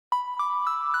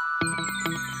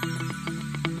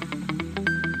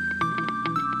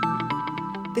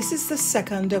This is the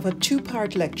second of a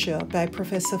two-part lecture by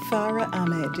Professor Farrah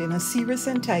Ahmed in a series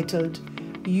entitled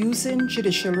Using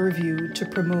Judicial Review to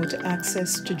Promote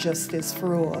Access to Justice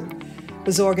for All. It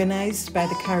was organized by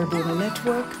the CARIBONO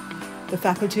Network, the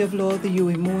Faculty of Law, the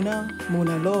UWI Mona,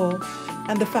 MonaLaw,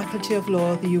 and the Faculty of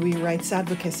Law, the UWI Rights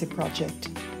Advocacy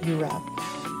Project,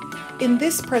 URAP. In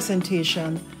this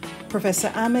presentation,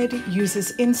 Professor Ahmed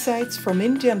uses insights from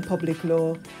Indian public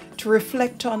law to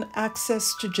reflect on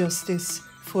access to justice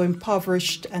for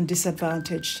impoverished and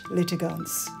disadvantaged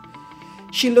litigants.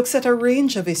 She looks at a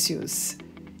range of issues,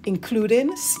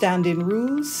 including standing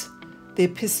rules, the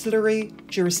epistolary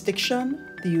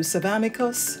jurisdiction, the use of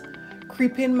amicus,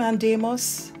 creeping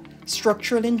mandamus,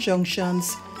 structural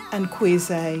injunctions, and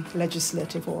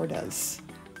quasi-legislative orders.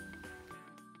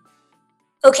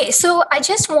 Okay, so I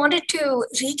just wanted to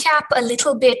recap a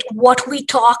little bit what we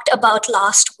talked about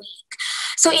last week.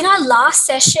 So in our last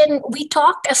session, we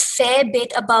talked a fair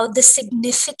bit about the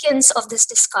significance of this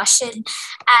discussion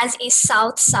as a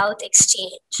South-South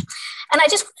exchange. And I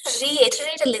just want to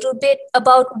reiterate a little bit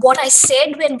about what I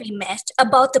said when we met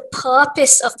about the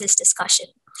purpose of this discussion.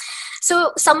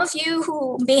 So some of you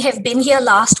who may have been here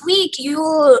last week,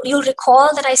 you'll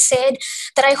recall that I said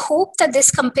that I hope that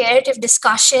this comparative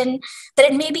discussion,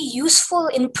 that it may be useful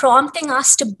in prompting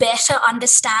us to better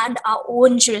understand our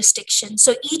own jurisdiction.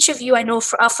 So each of you I know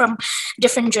are from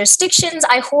different jurisdictions.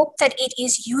 I hope that it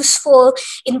is useful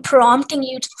in prompting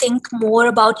you to think more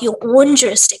about your own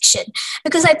jurisdiction,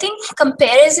 because I think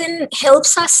comparison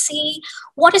helps us see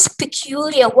what is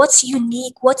peculiar, what's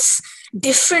unique, what's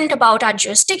different about our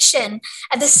jurisdiction,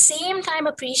 at the same time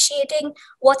appreciating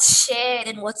what's shared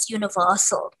and what's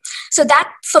universal. So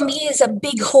that for me is a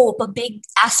big hope, a big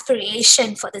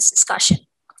aspiration for this discussion.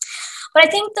 But I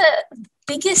think the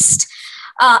biggest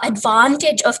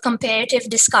advantage of comparative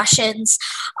discussions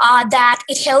are that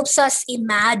it helps us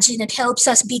imagine, it helps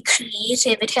us be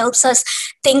creative, it helps us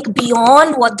think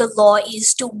beyond what the law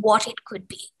is to what it could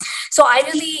be. So I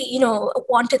really,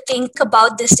 want to think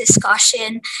about this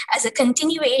discussion as a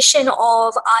continuation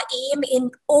of our aim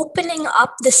in opening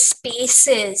up the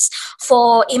spaces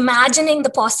for imagining the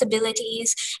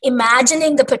possibilities,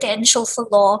 imagining the potential for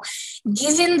law,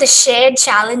 given the shared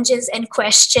challenges and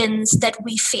questions that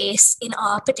we face in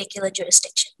our particular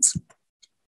jurisdictions.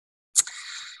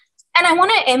 And I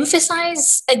want to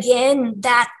emphasize again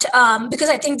that, because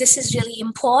I think this is really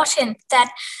important,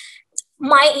 that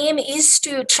my aim is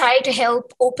to try to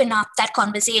help open up that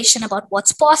conversation about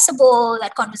what's possible,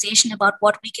 that conversation about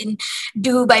what we can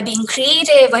do by being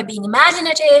creative, by being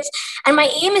imaginative. And my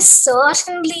aim is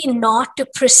certainly not to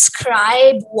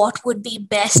prescribe what would be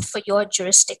best for your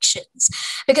jurisdictions,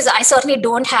 because I certainly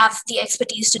don't have the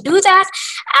expertise to do that.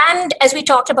 And as we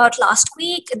talked about last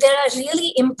week, there are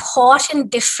really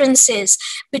important differences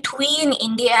between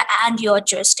India and your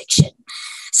jurisdiction.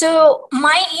 So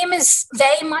my aim is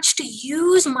very much to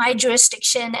use my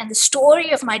jurisdiction and the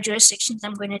story of my jurisdictions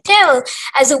I'm going to tell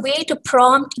as a way to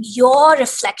prompt your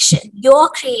reflection, your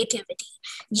creativity,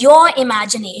 your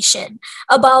imagination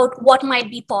about what might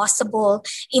be possible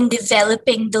in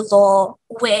developing the law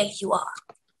where you are.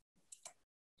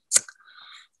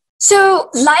 So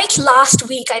like last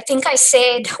week, I think I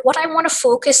said what I want to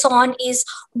focus on is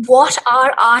what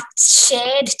are our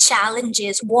shared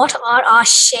challenges? What are our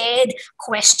shared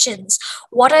questions?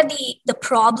 What are the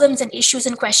problems and issues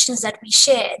and questions that we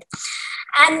shared?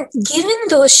 And given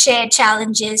those shared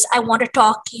challenges, I want to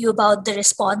talk to you about the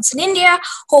response in India,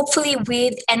 hopefully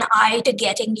with an eye to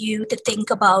getting you to think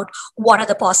about what are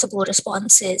the possible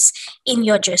responses in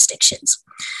your jurisdictions.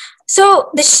 So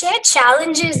the shared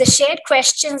challenges, the shared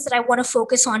questions that I want to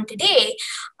focus on today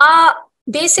are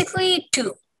basically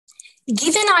two.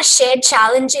 Given our shared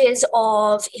challenges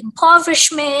of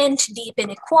impoverishment, deep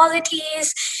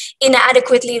inequalities,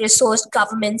 inadequately resourced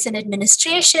governments and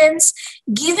administrations,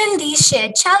 given these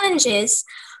shared challenges,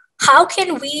 how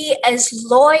can we as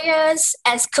lawyers,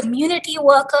 as community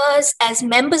workers, as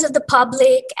members of the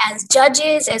public, as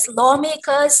judges, as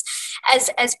lawmakers,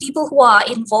 as people who are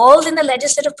involved in the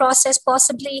legislative process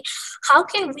possibly, how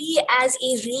can we as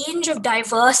a range of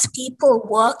diverse people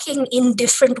working in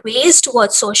different ways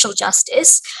towards social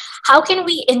justice, how can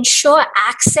we ensure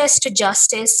access to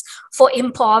justice for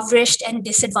impoverished and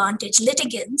disadvantaged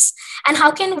litigants? And how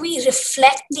can we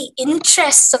reflect the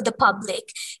interests of the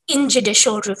public in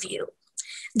judicial review?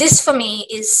 This for me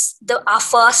is our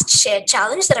first shared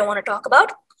challenge that I want to talk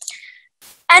about.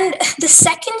 And the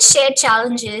second shared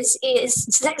challenge is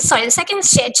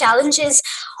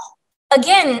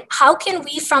again, how can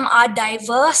we, from our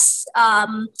diverse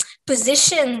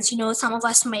positions, some of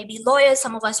us may be lawyers,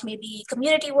 some of us may be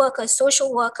community workers,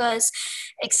 social workers,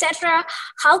 etc.,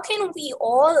 how can we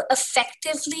all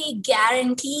effectively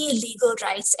guarantee legal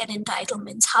rights and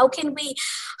entitlements? How can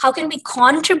we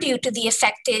contribute to the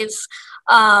effective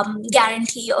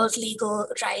guarantee of legal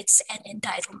rights and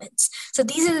entitlements? So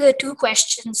these are the two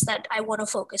questions that I want to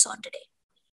focus on today.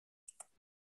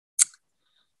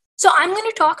 So I'm going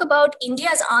to talk about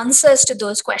India's answers to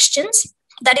those questions.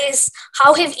 That is,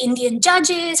 how have Indian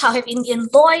judges, how have Indian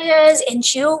lawyers,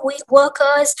 NGO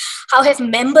workers, how have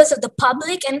members of the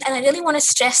public, and I really want to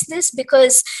stress this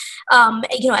because,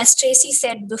 as Tracy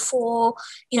said before,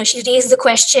 she raised the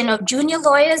question of junior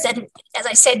lawyers, and as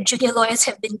I said, junior lawyers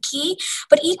have been key,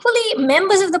 but equally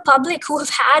members of the public who have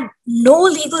had no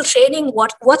legal training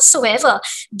whatsoever,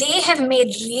 they have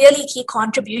made really key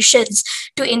contributions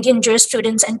to Indian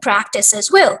jurisprudence and practice as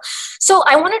well. So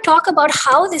I want to talk about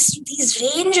how these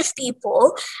range of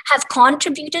people have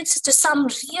contributed to some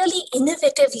really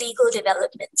innovative legal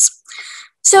developments.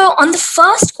 So on the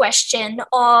first question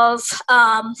of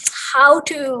how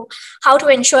to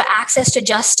ensure access to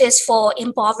justice for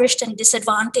impoverished and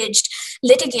disadvantaged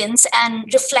litigants and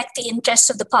reflect the interests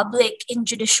of the public in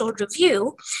judicial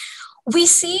review, we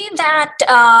see that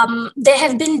there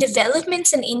have been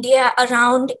developments in India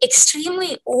around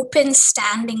extremely open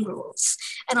standing rules,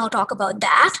 and I'll talk about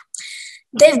that.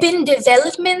 There have been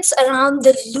developments around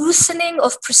the loosening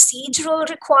of procedural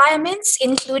requirements,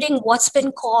 including what's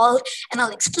been called, and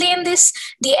I'll explain this,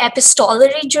 the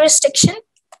epistolary jurisdiction.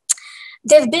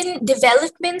 There have been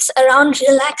developments around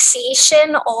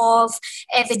relaxation of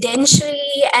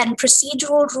evidentiary and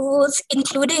procedural rules,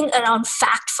 including around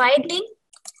fact-finding.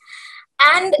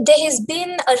 And there has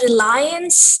been a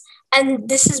reliance, and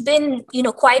this has been,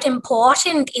 quite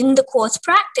important in the court's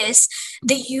practice,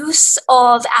 the use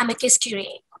of amicus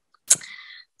curiae.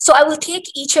 So I will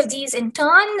take each of these in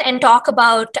turn and talk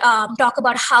about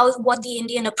what the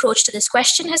Indian approach to this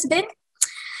question has been.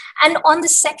 And on the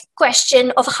second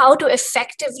question of how to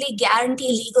effectively guarantee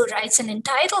legal rights and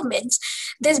entitlements,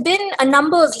 there's been a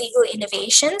number of legal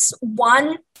innovations.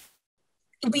 One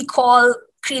we call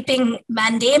creeping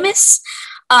mandamus,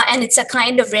 and it's a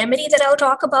kind of remedy that I'll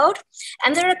talk about.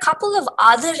 And there are a couple of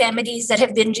other remedies that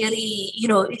have been really,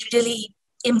 really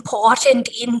important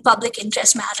in public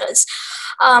interest matters.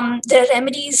 There are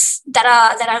remedies that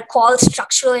are called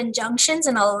structural injunctions,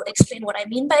 and I'll explain what I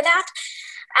mean by that.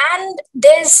 And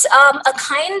there's a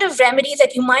kind of remedy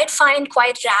that you might find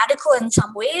quite radical in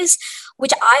some ways,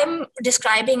 which I'm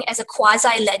describing as a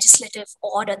quasi-legislative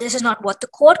order. This is not what the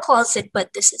court calls it,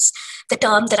 but this is the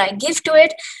term that I give to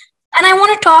it. And I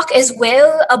want to talk as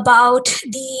well about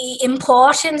the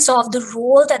importance of the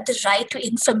role that the right to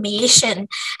information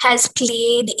has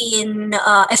played in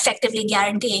effectively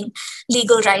guaranteeing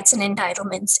legal rights and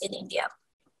entitlements in India.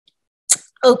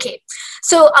 Okay,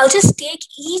 so I'll just take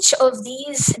each of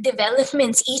these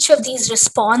developments, each of these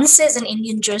responses in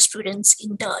Indian jurisprudence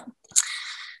in turn.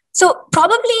 So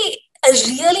probably a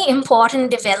really important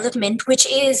development, which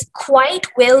is quite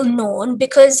well known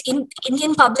because in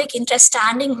Indian public interest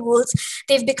standing rules,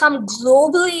 they've become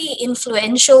globally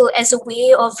influential as a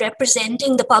way of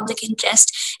representing the public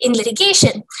interest in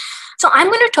litigation. So I'm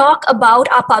going to talk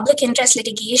about our public interest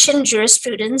litigation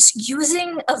jurisprudence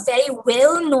using a very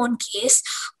well-known case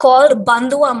called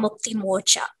Bandhuwa Mukti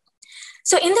Morcha.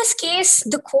 So in this case,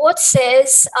 the court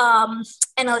says,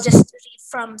 and I'll just read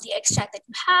from the extract that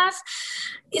you have,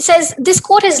 it says, this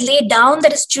court has laid down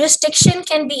that its jurisdiction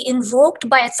can be invoked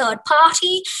by a third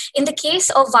party in the case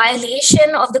of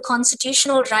violation of the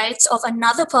constitutional rights of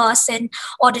another person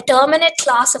or determinate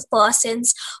class of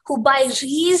persons who by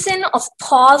reason of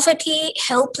poverty,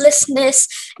 helplessness,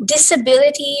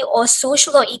 disability, or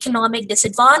social or economic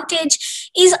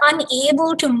disadvantage is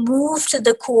unable to move to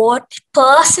the court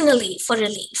personally for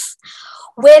relief,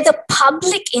 where the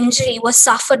public injury was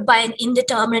suffered by an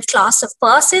indeterminate class of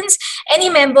persons. Any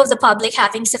member of the public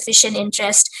having sufficient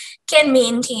interest can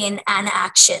maintain an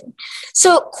action.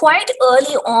 So quite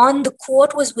early on, the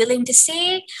court was willing to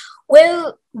say,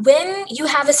 well, when you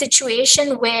have a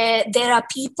situation where there are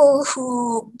people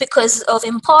who, because of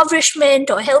impoverishment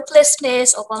or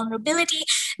helplessness or vulnerability,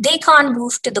 they can't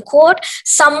move to the court,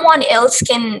 someone else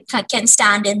can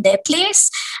stand in their place.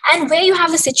 And where you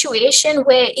have a situation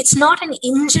where it's not an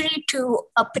injury to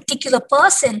a particular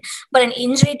person, but an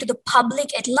injury to the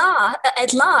public at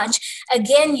large,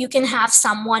 again, you can have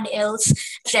someone else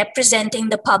representing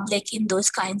the public in those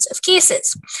kinds of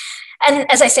cases. And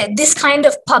as I said, this kind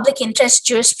of public interest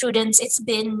jurisprudence, it's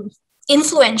been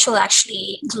influential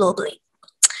actually globally.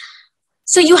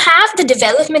 So you have the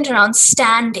development around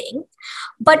standing,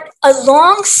 but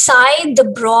alongside the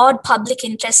broad public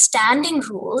interest standing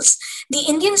rules, the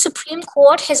Indian Supreme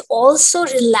Court has also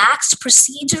relaxed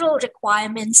procedural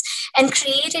requirements and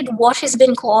created what has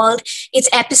been called its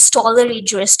epistolary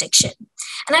jurisdiction.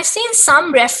 And I've seen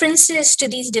some references to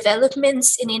these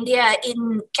developments in India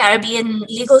in Caribbean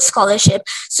legal scholarship.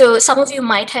 So some of you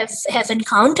might have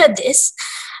encountered this.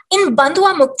 In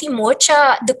Bandhua Mukti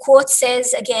Morcha, the court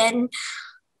says again,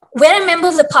 where a member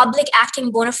of the public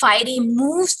acting bona fide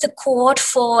moves the court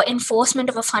for enforcement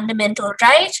of a fundamental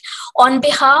right on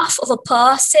behalf of a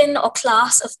person or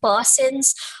class of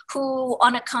persons who,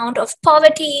 on account of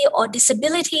poverty or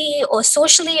disability or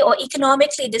socially or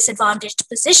economically disadvantaged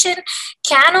position,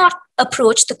 cannot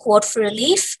approach the court for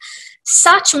relief,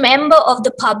 such member of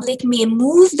the public may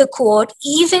move the court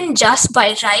even just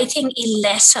by writing a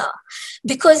letter,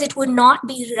 because it would not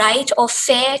be right or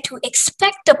fair to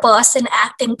expect a person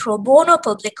acting pro bono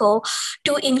publico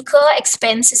to incur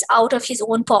expenses out of his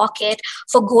own pocket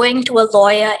for going to a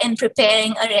lawyer and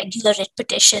preparing a regular writ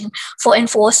petition for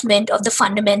enforcement of the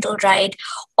fundamental right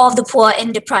of the poor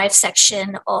and deprived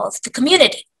section of the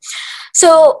community.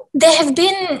 So there have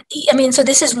been, so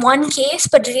this is one case,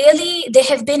 but really there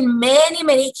have been many,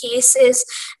 many cases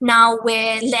now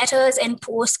where letters and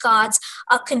postcards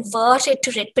are converted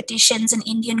to writ petitions in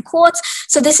Indian courts.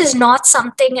 So this is not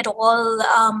something at all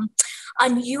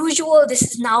unusual. This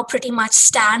is now pretty much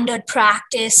standard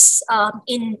practice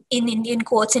in Indian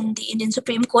courts, in the Indian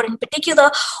Supreme Court in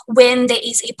particular, when there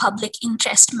is a public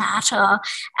interest matter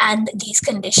and these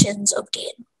conditions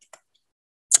obtain.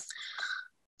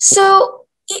 So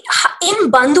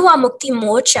in Bandhua Mukti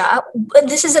Morcha,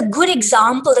 this is a good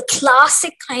example, a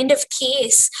classic kind of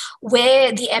case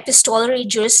where the epistolary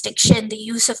jurisdiction, the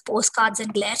use of postcards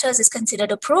and letters is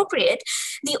considered appropriate.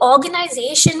 The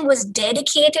organization was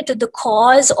dedicated to the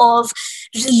cause of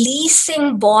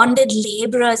releasing bonded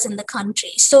laborers in the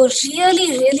country. So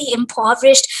really, really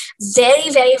impoverished, very,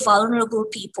 very vulnerable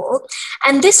people.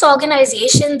 And this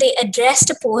organization, they addressed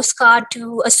a postcard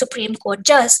to a Supreme Court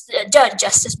judge,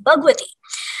 Justice Bhagwati.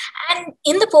 And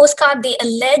in the postcard, they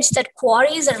alleged that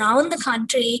quarries around the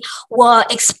country were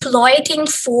exploiting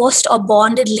forced or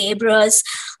bonded laborers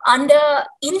under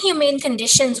inhumane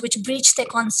conditions which breached their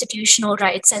constitutional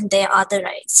rights and their other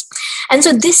rights. And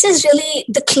so this is really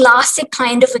the classic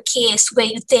kind of a case where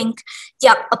you think,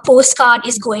 yeah, a postcard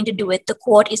is going to do it. The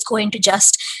court is going to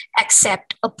just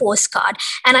accept a postcard.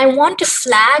 And I want to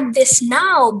flag this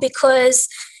now because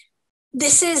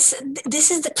this is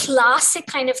the classic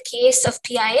kind of case of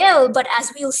PIL, but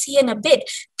as we'll see in a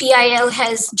bit,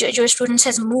 jurisprudence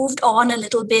has moved on a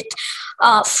little bit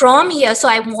from here. So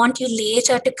I want you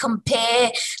later to compare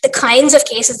the kinds of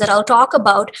cases that I'll talk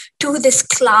about to this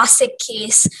classic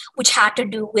case, which had to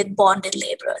do with bonded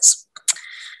laborers.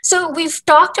 So we've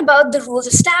talked about the rules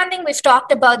of standing, we've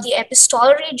talked about the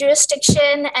epistolary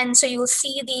jurisdiction, and so you'll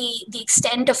see the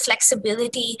extent of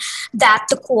flexibility that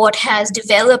the court has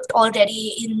developed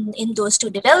already in those two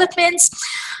developments.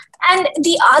 And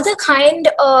the other kind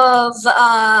of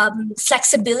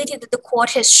flexibility that the court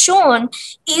has shown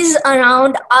is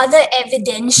around other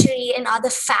evidentiary and other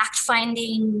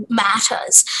fact-finding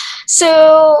matters.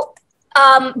 So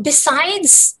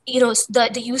besides,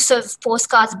 the use of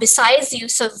postcards, besides the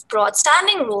use of broad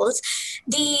standing rules,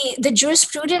 the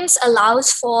jurisprudence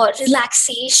allows for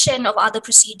relaxation of other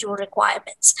procedural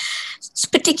requirements,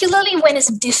 particularly when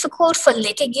it's difficult for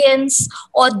litigants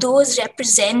or those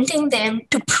representing them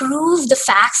to prove the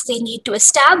facts they need to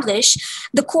establish.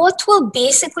 The court will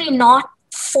basically not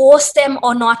force them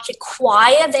or not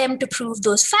require them to prove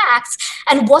those facts.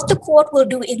 And what the court will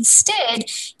do instead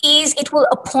is it will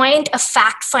appoint a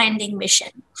fact-finding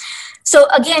mission. So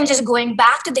again, just going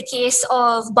back to the case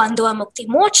of Bandhua Mukti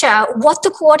Morcha, what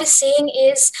the court is saying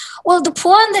is, well, the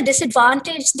poor and the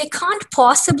disadvantaged, they can't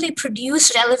possibly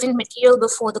produce relevant material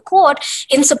before the court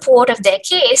in support of their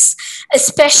case,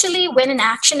 especially when an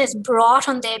action is brought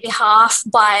on their behalf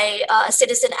by a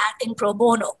citizen acting pro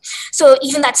bono. So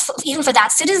even for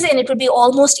that citizen, it would be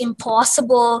almost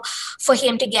impossible for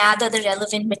him to gather the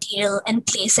relevant material and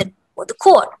place it before the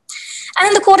court. And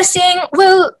then the court is saying,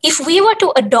 well, if we were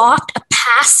to adopt a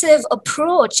passive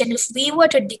approach and if we were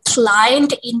to decline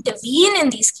to intervene in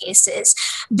these cases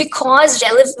because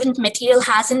relevant material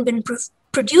hasn't been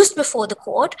produced before the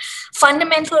court,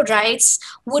 fundamental rights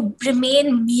would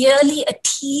remain merely a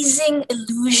teasing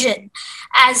illusion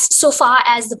so far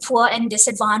as the poor and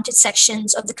disadvantaged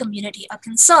sections of the community are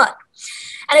concerned.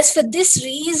 And it's for this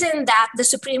reason that the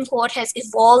Supreme Court has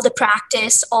evolved the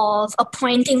practice of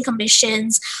appointing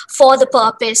commissions for the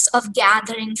purpose of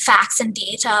gathering facts and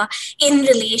data in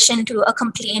relation to a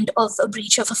complaint of a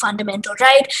breach of a fundamental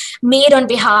right made on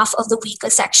behalf of the weaker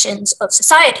sections of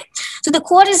society. So the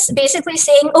court is basically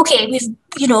saying, okay,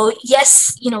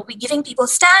 yes, we're giving people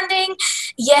standing.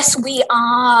 Yes, we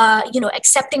are,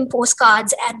 accepting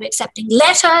postcards and we're accepting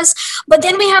letters. But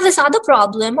then we have this other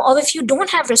problem of, if you don't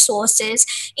have resources,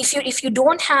 if you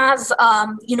don't have,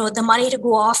 the money to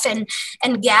go off and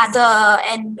gather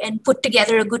and put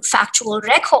together a good factual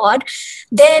record,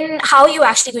 then how are you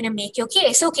actually going to make your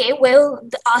case? Okay, well,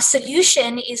 our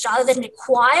solution is, rather than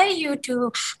require you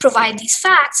to provide these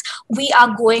facts, we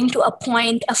are going to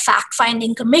appoint a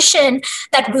fact-finding commission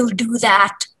that will do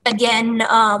that, again,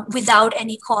 without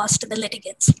any cost to the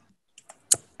litigants.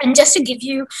 And just to give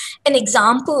you an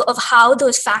example of how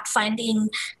those fact-finding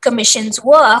commissions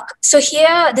work, so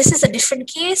here, this is a different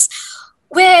case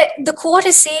where the court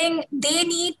is saying they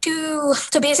need to,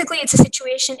 so basically it's a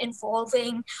situation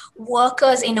involving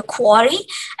workers in a quarry,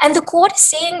 and the court is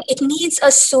saying it needs a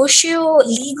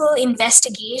socio-legal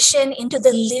investigation into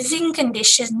the living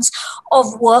conditions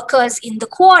of workers in the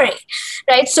quarry,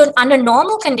 right? So under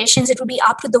normal conditions, it would be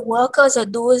up to the workers or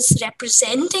those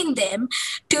representing them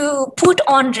to put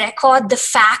on record the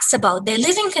facts about their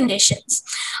living conditions.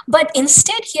 But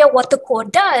instead here, what the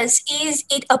court does is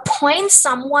it appoints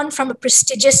someone from a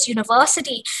prestigious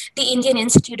university, the Indian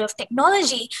Institute of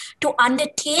Technology, to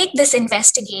undertake this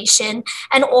investigation.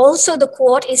 And also the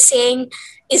court is saying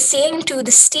to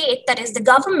the state, that is the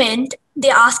government,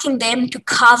 they're asking them to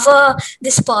cover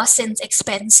this person's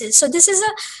expenses. So this is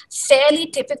a fairly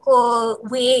typical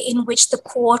way in which the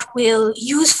court will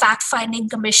use fact-finding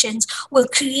commissions, will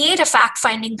create a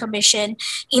fact-finding commission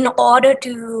in order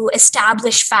to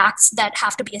establish facts that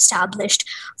have to be established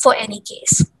for any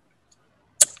case.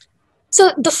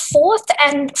 So the fourth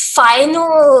and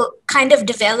final kind of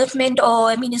development,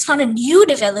 it's not a new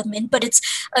development, but it's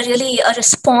really a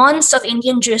response of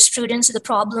Indian jurisprudence to the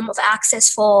problem of access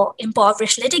for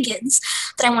impoverished litigants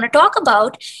that I want to talk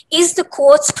about, is the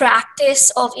court's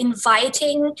practice of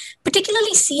inviting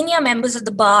particularly senior members of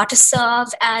the bar to serve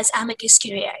as amicus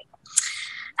curiae.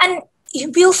 And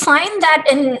we'll find that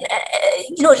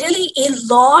really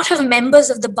a lot of members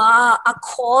of the bar are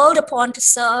called upon to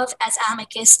serve as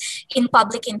amicus in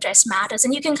public interest matters.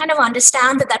 And you can kind of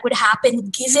understand that that would happen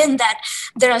given that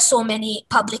there are so many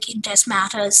public interest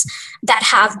matters that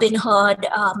have been heard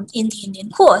in the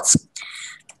Indian courts.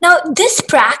 Now, this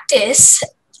practice,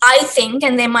 I think,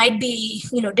 and there might be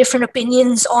different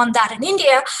opinions on that in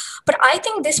India, but I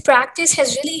think this practice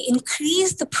has really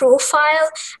increased the profile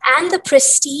and the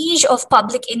prestige of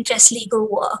public interest legal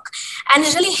work, and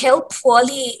it really helped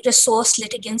poorly resourced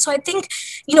litigants. So I think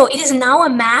it is now a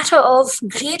matter of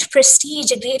great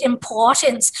prestige, a great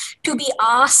importance to be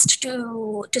asked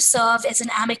to serve as an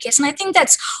amicus, and I think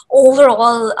that's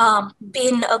overall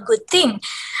been a good thing.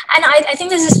 And I think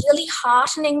there's this really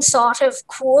heartening sort of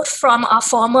quote from our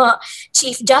former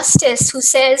Chief Justice, who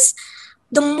says,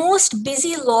 "The most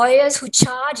busy lawyers who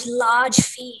charge large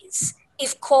fees,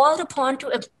 if called upon to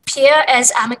appear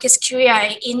as amicus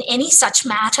curiae in any such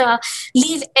matter,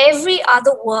 leave every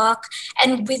other work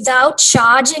and without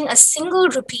charging a single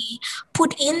rupee,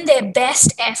 put in their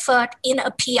best effort in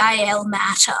a PIL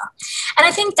matter." And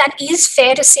I think that is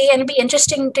fair to say, and it'd be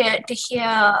interesting to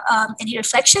hear any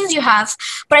reflections you have.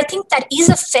 But I think that is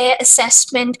a fair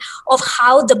assessment of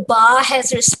how the bar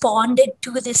has responded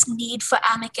to this need for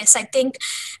amicus. I think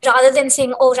rather than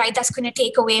saying, oh, right, that's going to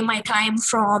take away my time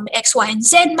from X, Y, and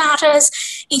Z matters,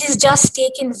 it is just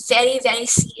taken very, very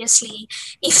seriously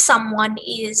if someone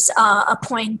is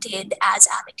appointed as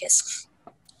amicus.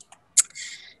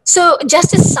 So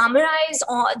just to summarize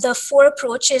the four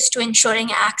approaches to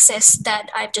ensuring access that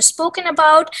I've just spoken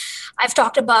about, I've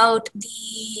talked about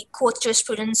the court's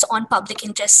jurisprudence on public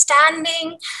interest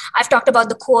standing. I've talked about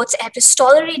the court's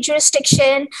epistolary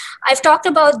jurisdiction. I've talked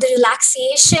about the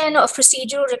relaxation of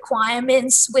procedural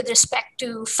requirements with respect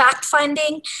to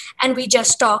fact-finding. And we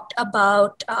just talked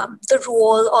about the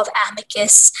role of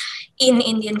amicus in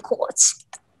Indian courts.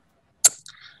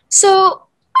 So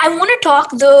I want to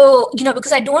talk, though,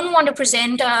 because I don't want to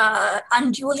present an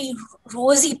unduly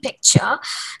rosy picture.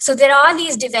 So there are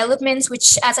these developments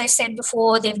which, as I said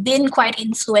before, they've been quite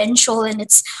influential, and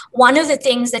it's one of the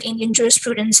things that Indian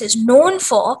jurisprudence is known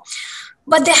for.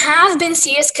 But there have been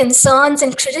serious concerns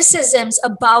and criticisms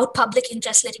about public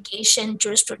interest litigation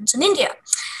jurisprudence in India.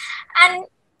 And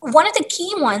one of the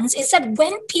key ones is that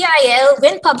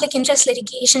when public interest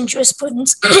litigation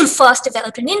jurisprudence first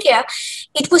developed in India,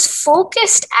 it was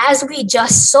focused, as we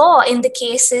just saw in the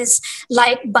cases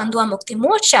like Bandhua Mukti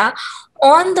Morcha,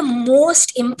 on the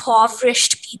most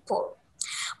impoverished people.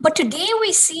 But today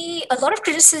we see a lot of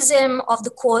criticism of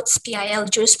the court's PIL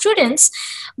jurisprudence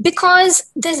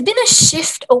because there's been a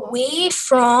shift away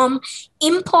from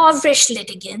impoverished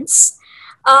litigants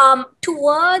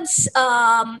towards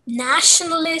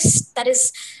nationalist, that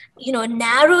is,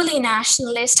 narrowly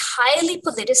nationalist, highly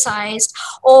politicized,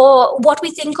 or what we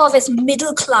think of as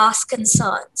middle class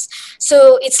concerns.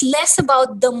 So it's less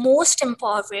about the most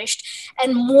impoverished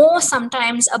and more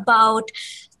sometimes about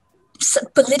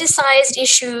politicized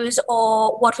issues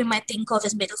or what we might think of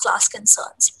as middle class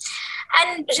concerns.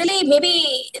 And really,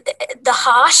 maybe the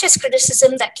harshest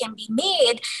criticism that can be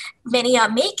made, many are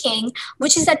making,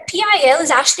 which is that PIL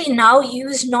is actually now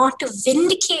used not to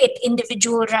vindicate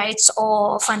individual rights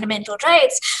or fundamental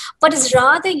rights, but is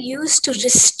rather used to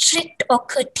restrict or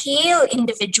curtail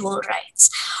individual rights,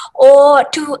 or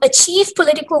to achieve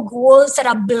political goals that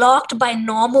are blocked by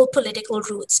normal political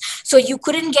routes. So you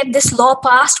couldn't get this law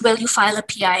passed, well, you file a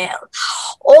PIL.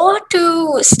 Or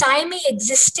to stymie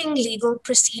existing legal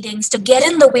proceedings, to get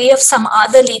in the way of some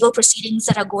other legal proceedings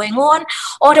that are going on,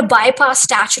 or to bypass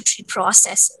statutory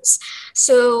processes.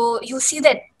 So you'll see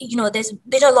that, there's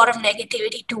been a lot of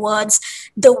negativity towards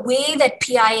the way that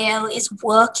PIL is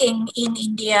working in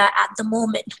India at the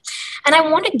moment. And I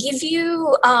want to give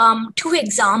you two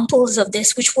examples of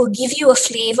this, which will give you a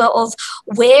flavor of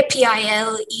where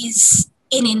PIL is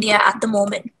in India at the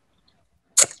moment.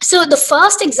 So the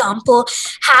first example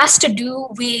has to do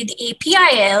with a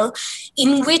PIL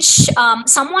in which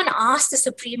someone asked the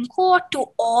Supreme Court to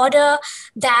order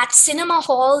that cinema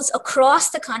halls across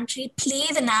the country play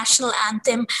the national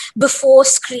anthem before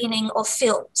screening of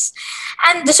films.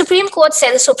 And the Supreme Court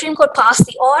passed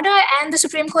the order, and the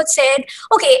Supreme Court said,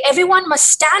 okay, everyone must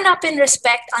stand up in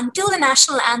respect until the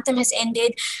national anthem has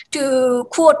ended to,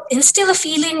 quote, instill a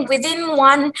feeling within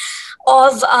one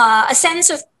of a sense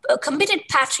of committed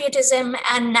patriotism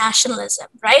and nationalism,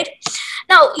 right?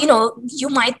 Now, you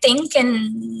might think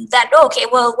that, okay,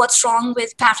 well, what's wrong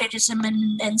with patriotism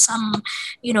and some,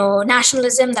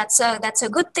 nationalism? That's a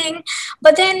good thing.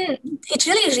 But then it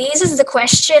really raises the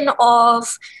question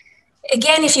of,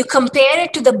 again, if you compare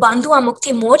it to the Bandhua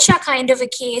Mukti Morcha kind of a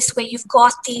case where you've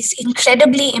got these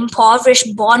incredibly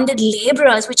impoverished bonded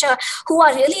laborers, who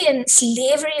are really in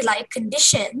slavery-like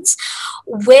conditions,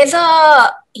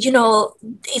 whether,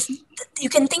 if you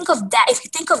can think of that, if you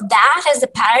think of that as the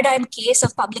paradigm case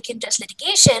of public interest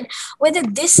litigation, whether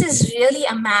this is really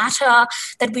a matter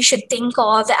that we should think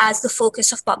of as the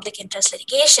focus of public interest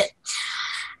litigation.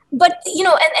 But,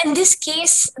 and this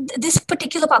case, this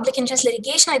particular public interest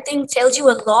litigation, I think tells you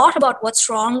a lot about what's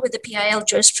wrong with the PIL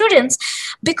jurisprudence,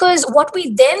 because what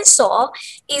we then saw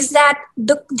is that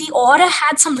the order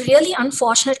had some really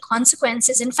unfortunate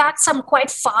consequences, in fact, some quite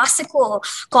farcical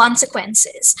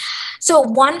consequences. So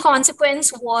one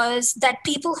consequence was that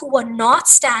people who were not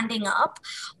standing up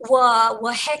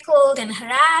were heckled and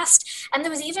harassed. And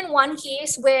there was even one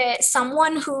case where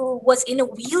someone who was in a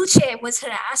wheelchair was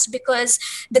harassed because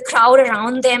the crowd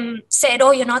around them said, oh,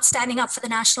 you're not standing up for the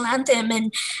national anthem,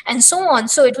 and so on.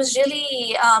 So it was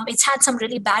really, it's had some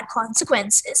really bad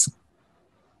consequences.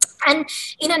 And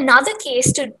in another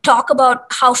case, to talk about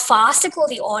how farcical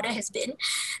the order has been,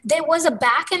 there was a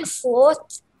back and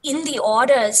forth in the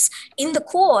orders in the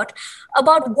court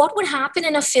about what would happen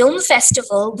in a film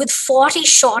festival with 40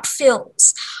 short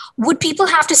films. Would people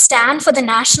have to stand for the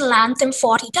national anthem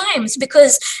 40 times?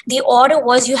 Because the order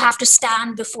was you have to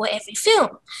stand before every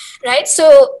film, right?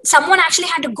 So someone actually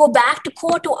had to go back to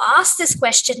court to ask this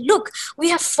question. Look, we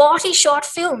have 40 short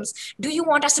films. Do you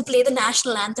want us to play the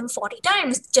national anthem 40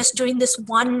 times just during this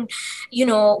one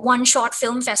short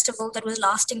film festival that was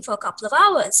lasting for a couple of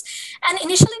hours? And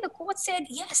initially the court said,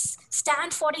 yes,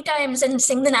 stand 40 times and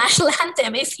sing the national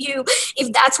anthem.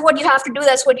 If that's what you have to do,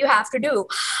 that's what you have to do.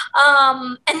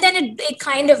 And then it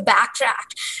kind of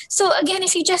backtracked. So again,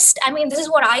 if you this is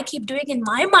what I keep doing in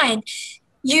my mind.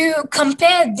 You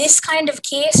compare this kind of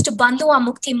case to Bandhua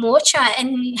Mukti Morcha,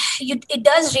 and it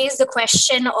does raise the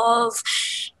question of,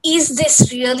 is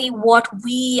this really what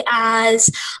we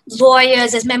as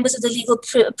lawyers, as members of the legal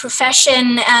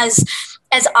profession, as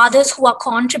others who are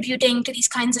contributing to these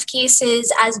kinds of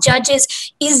cases, as judges,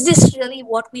 is this really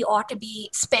what we ought to be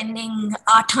spending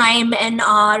our time and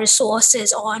our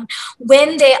resources on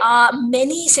when there are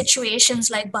many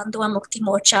situations like Bandhua Mukti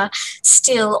Morcha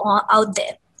still out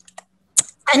there?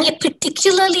 And a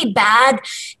particularly bad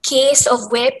case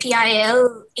of where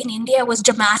PIL in India was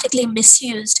dramatically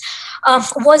misused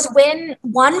was when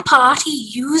one party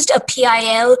used a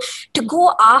PIL to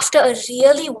go after a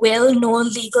really well-known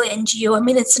legal NGO. I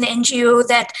mean, it's an NGO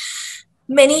that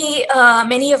many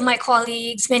of my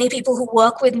colleagues, many people who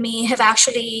work with me have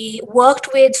actually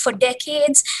worked with for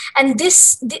decades. And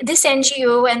this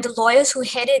NGO and the lawyers who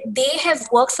head it, they have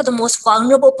worked for the most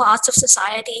vulnerable parts of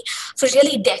society for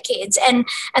really decades. And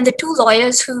the two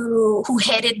lawyers who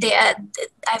head it,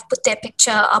 I've put their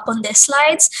picture up on their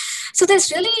slides. So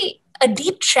there's really a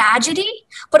deep tragedy,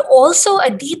 but also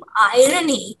a deep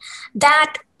irony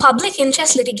that public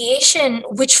interest litigation,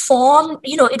 which formed,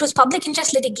 it was public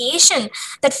interest litigation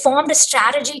that formed a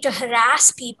strategy to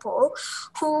harass people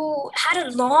who had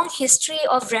a long history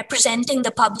of representing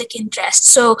the public interest.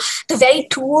 So the very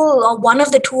tool, or one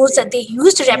of the tools that they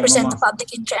use to represent the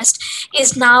public interest,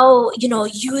 is now,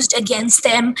 used against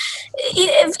them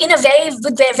in a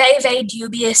with very, very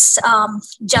dubious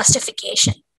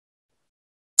justification.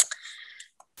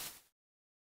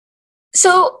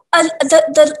 So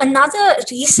another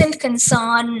recent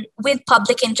concern with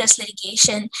public interest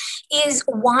litigation is,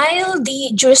 while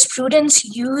the jurisprudence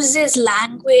uses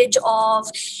language of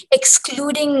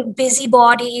excluding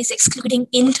busybodies, excluding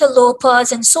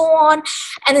interlopers, and so on,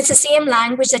 and it's the same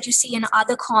language that you see in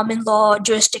other common law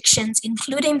jurisdictions,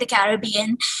 including the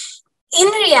Caribbean, in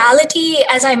reality,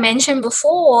 as I mentioned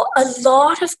before, a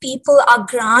lot of people are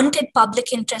granted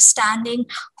public interest standing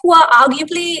who are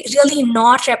arguably really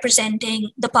not representing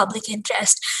the public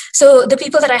interest. So the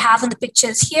people that I have in the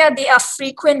pictures here, they are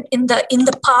frequent in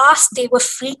the past. They were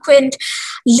frequent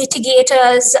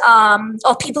litigators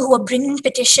or people who were bringing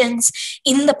petitions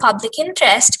in the public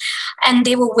interest, and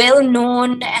they were well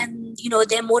known, and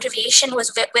their motivation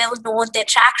was well known, their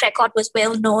track record was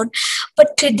well known.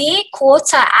 But today,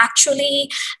 courts are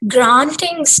actually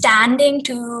granting standing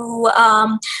to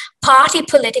party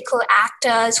political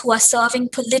actors who are serving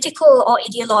political or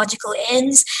ideological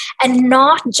ends, and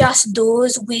not just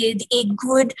those with a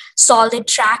good, solid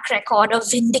track record of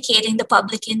vindicating the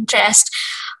public interest,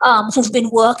 who've been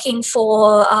working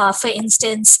for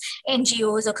instance,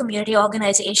 NGOs or community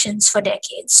organizations for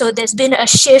decades. So there's been a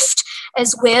shift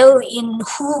as well in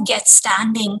who gets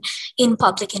standing in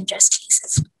public interest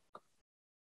cases.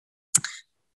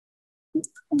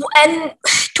 And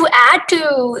to add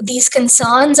to these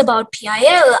concerns about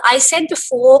PIL, I said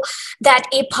before that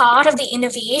a part of the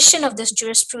innovation of this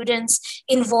jurisprudence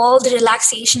involved the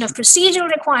relaxation of procedural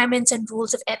requirements and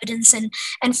rules of evidence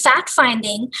and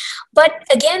fact-finding. But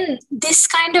again, this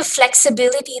kind of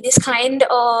flexibility, this kind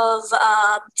of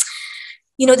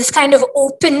this kind of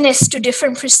openness to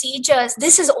different procedures,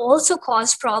 this has also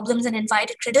caused problems and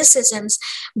invited criticisms,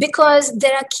 because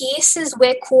there are cases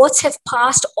where courts have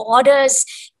passed orders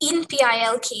in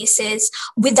PIL cases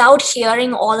without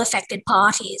hearing all affected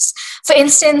parties. For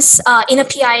instance, in a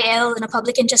PIL, in a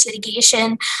public interest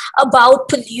litigation, about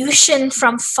pollution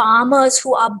from farmers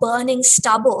who are burning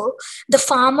stubble, the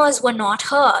farmers were not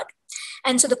heard.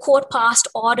 And so the court passed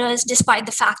orders despite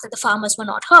the fact that the farmers were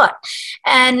not heard.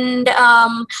 And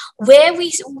where we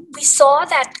saw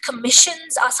that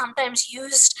commissions are sometimes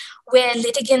used where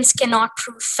litigants cannot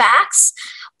prove facts,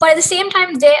 but at the same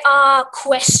time, there are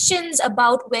questions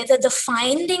about whether the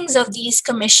findings of these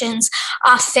commissions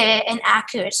are fair and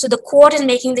accurate. So the court is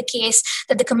making the case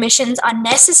that the commissions are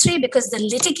necessary because the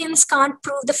litigants can't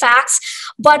prove the facts,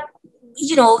 but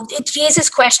it raises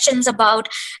questions about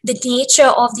the nature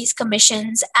of these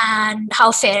commissions and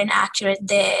how fair and accurate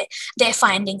their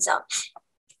findings are.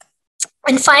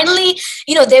 And finally,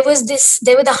 there were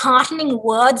the heartening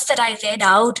words that I read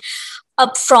out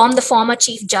from the former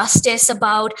Chief Justice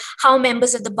about how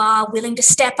members of the bar are willing to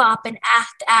step up and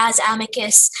act as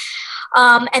amicus.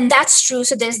 And that's true.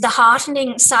 So there's the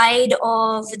heartening side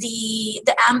of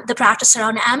the practice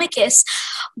around amicus.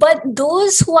 But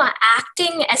those who are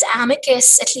acting as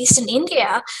amicus, at least in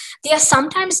India, they are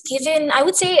sometimes given, I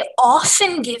would say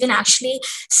often given actually,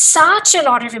 such a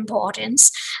lot of importance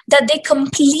that they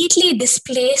completely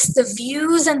displace the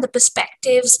views and the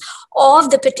perspectives of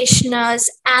the petitioners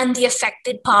and the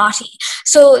affected party.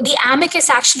 So the amicus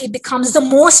actually becomes the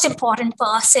most important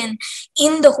person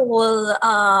in the whole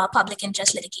public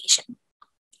interest litigation.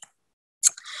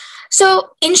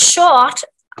 So in short,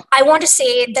 I want to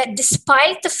say that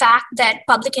despite the fact that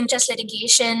public interest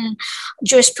litigation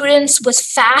jurisprudence was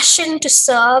fashioned to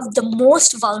serve the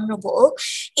most vulnerable,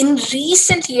 in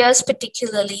recent years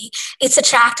particularly, it's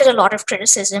attracted a lot of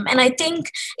criticism. And I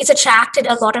think it's attracted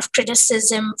a lot of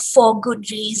criticism for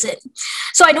good reason.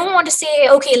 So I don't want to say,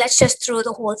 okay, let's just throw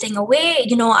the whole thing away.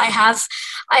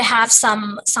 I have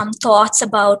some thoughts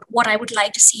about what I would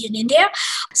like to see in India.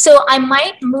 So I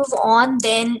might move on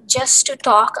then just to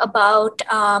talk about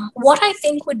what I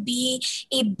think would be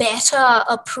a better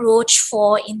approach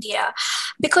for India.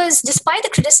 Because despite the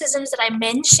criticisms that I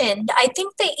mentioned, I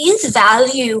think there is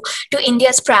value to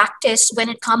India's practice when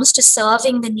it comes to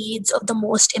serving the needs of the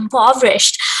most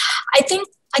impoverished.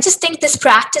 I just think this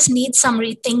practice needs some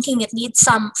rethinking. It needs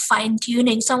some fine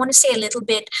tuning. So I want to say a little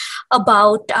bit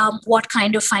about what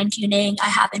kind of fine tuning I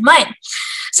have in mind.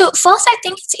 So first, I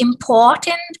think it's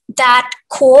important that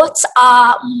courts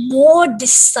are more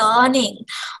discerning,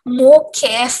 more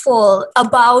careful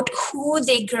about who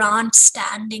they grant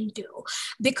standing to,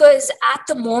 because at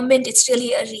the moment, it's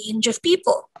really a range of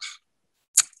people.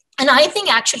 And I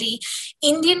think actually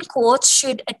Indian courts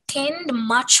should attend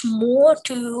much more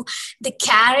to the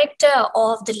character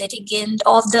of the litigant,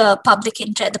 of the public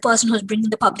interest, the person who's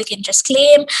bringing the public interest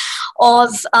claim,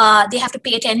 they have to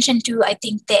pay attention to, I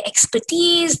think, their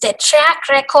expertise, their track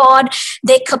record,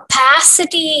 their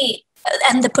capacity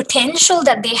and the potential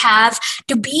that they have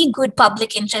to be good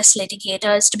public interest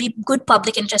litigators, to be good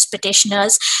public interest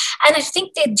petitioners. And I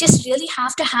think they just really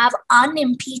have to have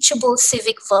unimpeachable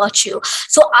civic virtue.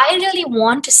 So I really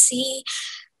want to see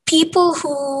people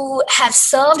who have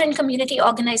served in community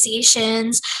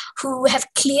organizations, who have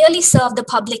clearly served the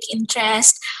public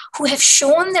interest, who have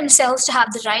shown themselves to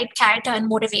have the right character and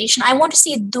motivation. I want to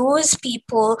see those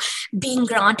people being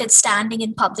granted standing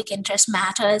in public interest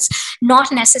matters,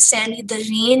 not necessarily the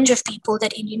range of people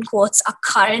that Indian courts are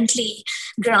currently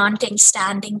granting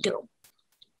standing to.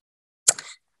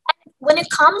 When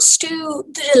it comes to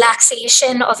the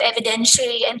relaxation of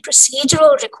evidentiary and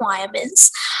procedural requirements,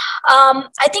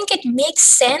 I think it makes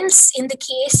sense in the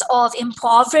case of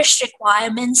impoverished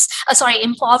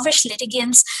impoverished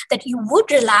litigants that you would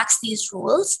relax these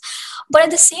rules. But at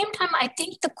the same time, I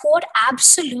think the court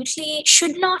absolutely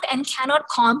should not and cannot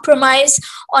compromise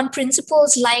on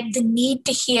principles like the need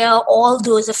to hear all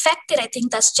those affected. I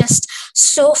think that's just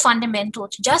so fundamental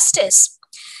to justice.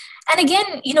 And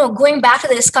again, going back to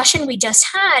the discussion we just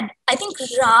had, I think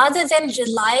rather than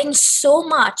relying so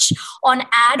much on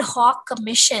ad hoc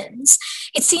commissions,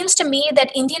 it seems to me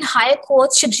that Indian higher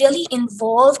courts should really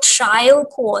involve trial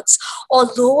courts or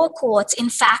lower courts in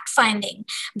fact finding,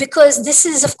 because this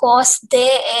is, of course,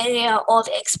 their area of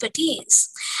expertise.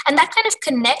 And that kind of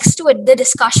connects to the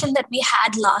discussion that we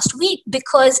had last week,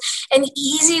 because an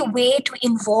easy way to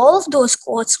involve those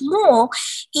courts more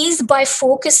is by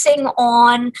focusing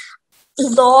on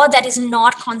law that is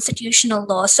not constitutional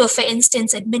law. So for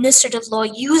instance, administrative law,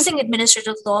 using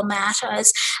administrative law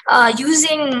matters,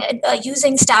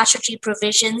 using statutory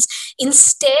provisions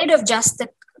instead of just the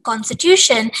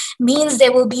Constitution means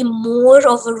there will be more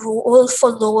of a role for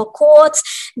lower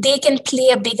courts. They can play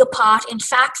a bigger part in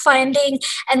fact finding,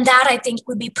 and that I think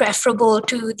would be preferable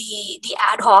to the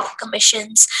ad hoc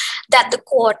commissions that the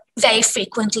court very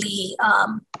frequently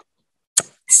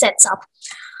sets up.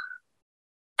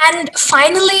 And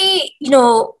finally,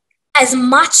 as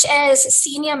much as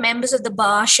senior members of the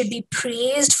bar should be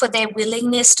praised for their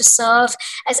willingness to serve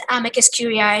as amicus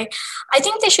curiae, I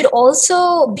think they should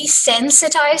also be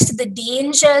sensitized to the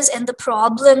dangers and the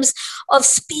problems of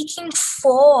speaking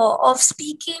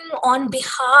on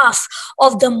behalf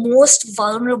of the most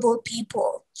vulnerable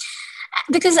people.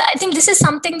 Because I think this is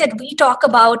something that we talk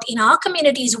about in our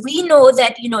communities. We know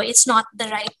that, it's not the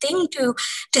right thing to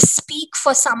speak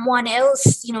for someone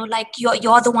else, like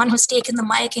you're the one who's taken the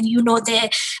mic and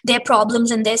their problems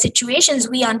and their situations.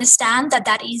 We understand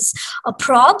that is a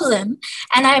problem.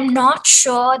 And I'm not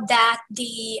sure that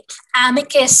the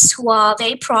amicus who are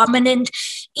very prominent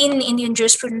in Indian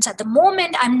jurisprudence at the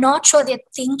moment, I'm not sure they're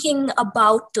thinking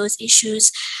about those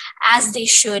issues as they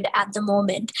should at the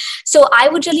moment. So I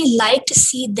would really like to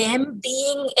see them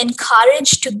being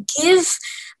encouraged to give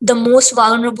the most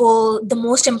vulnerable, the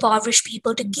most impoverished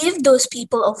people, to give those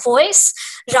people a voice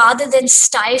rather than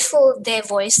stifle their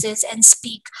voices and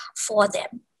speak for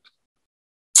them.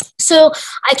 So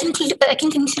I can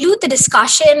conclude the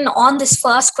discussion on this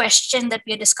first question that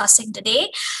we are discussing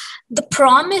today. The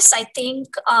promise, I think,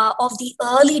 of the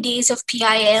early days of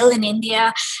PIL in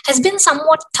India has been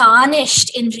somewhat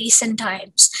tarnished in recent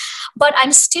times. But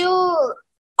I'm still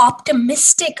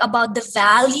optimistic about the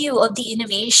value of the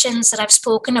innovations that I've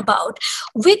spoken about,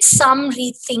 with some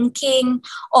rethinking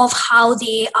of how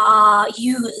they are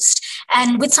used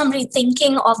and with some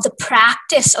rethinking of the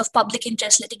practice of public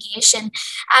interest litigation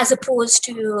as opposed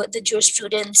to the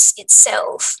jurisprudence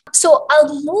itself. So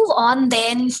I'll move on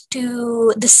then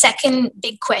to the second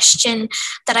big question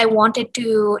that I wanted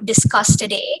to discuss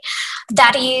today.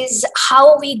 That is, how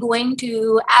are we going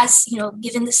to, as you know,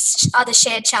 given the other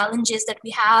shared challenges that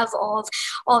we have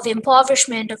of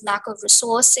impoverishment, of lack of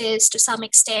resources to some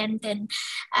extent,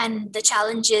 and the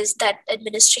challenges that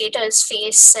administrators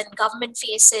face and government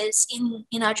faces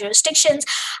in our jurisdictions,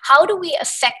 how do we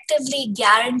effectively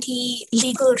guarantee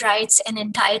legal rights and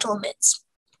entitlements?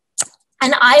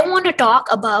 And I want to talk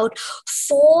about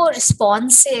 4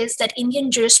 responses that Indian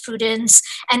jurisprudence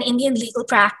and Indian legal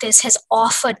practice has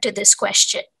offered to this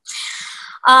question.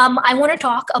 I want to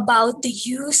talk about the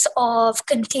use of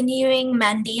continuing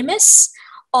mandamus,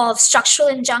 of structural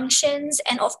injunctions,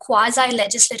 and of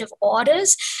quasi-legislative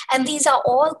orders. And these are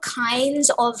all kinds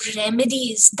of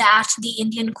remedies that the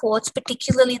Indian courts,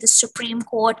 particularly the Supreme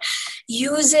Court,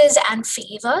 uses and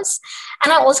favors.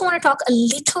 And I also want to talk a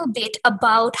little bit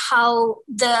about how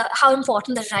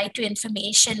important the right to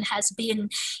information has been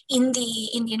in the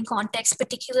Indian context,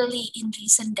 particularly in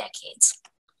recent decades.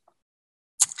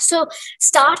 So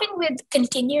starting with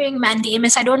continuing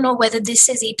mandamus, I don't know whether this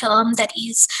is a term that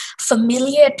is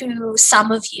familiar to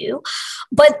some of you,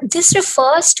 but this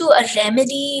refers to a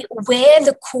remedy where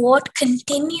the court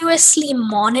continuously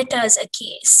monitors a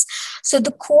case. So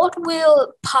the court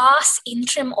will pass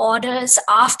interim orders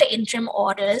after interim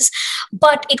orders,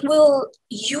 but it will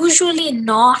usually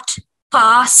not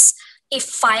pass a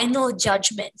final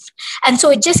judgment. And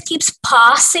so it just keeps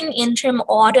passing interim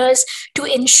orders to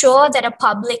ensure that a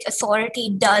public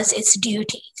authority does its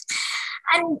duty.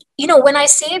 And, you know, when I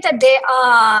say that there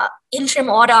are interim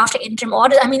order after interim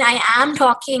order, I mean, I am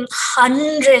talking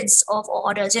hundreds of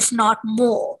orders, if not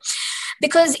more.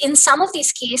 Because in some of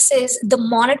these cases, the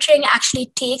monitoring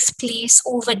actually takes place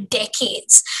over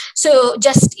decades. So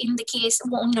just in the case,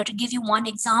 to give you one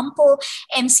example,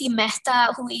 MC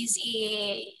Mehta, who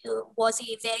was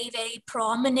a very, very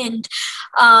prominent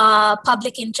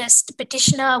public interest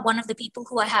petitioner, one of the people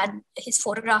who I had his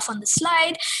photograph on the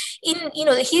slide. In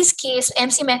his case,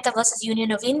 MC Mehta versus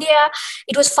Union of India,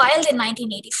 it was filed in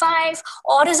 1985.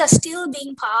 Orders are still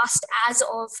being passed as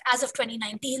of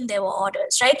 2019. There were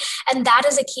orders, right? And that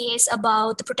is a case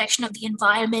about the protection of the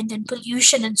environment and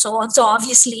pollution and so on. So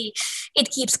obviously,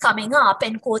 it keeps coming up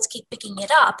and courts keep picking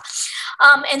it up.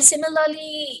 And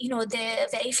similarly, the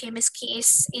very famous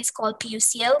case is called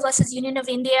PUCL versus Union of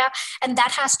India, and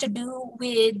that has to do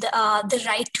with the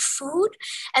right to food.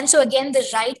 And so again, the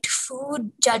right to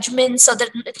food judgments, or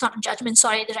it's not a judgment,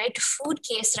 sorry, the right to food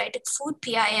case, right to food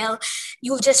PIL,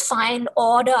 you'll just find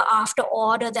order after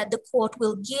order that the court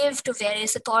will give to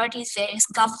various authorities, various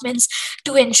governments,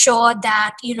 to ensure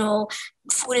that,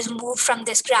 food is moved from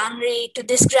this granary to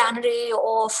this granary,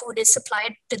 or food is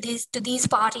supplied to these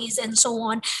parties, and so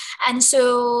on. And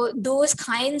so those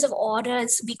kinds of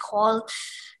orders we call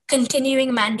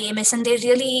continuing mandamus, and they're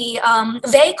really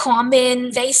very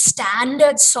common, very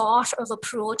standard sort of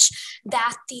approach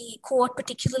that the court,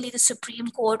 particularly the Supreme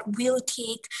Court, will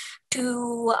take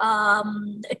to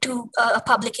a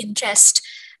public interest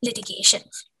litigation.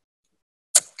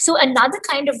 So another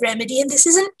kind of remedy, and this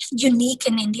isn't unique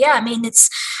in India, I mean,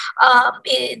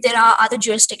 there are other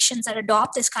jurisdictions that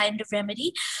adopt this kind of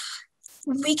remedy,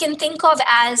 we can think of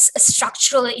as a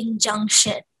structural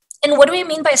injunction. And what do we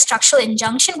mean by a structural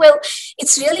injunction? Well,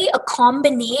 it's really a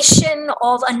combination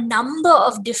of a number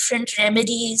of different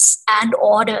remedies and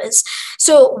orders.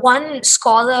 So one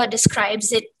scholar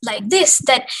describes it like this,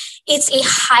 that it's a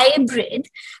hybrid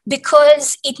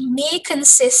because it may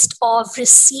consist of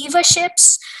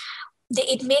receiverships.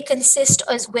 It may consist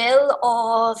as well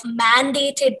of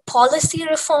mandated policy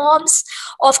reforms,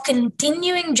 of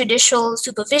continuing judicial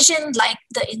supervision, like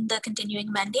in the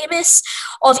continuing mandamus,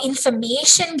 of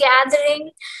information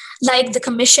gathering, like the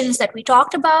commissions that we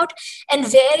talked about, and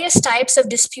various types of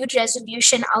dispute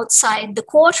resolution outside the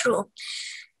courtroom.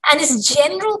 And its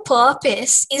general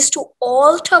purpose is to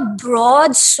alter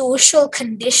broad social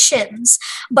conditions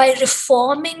by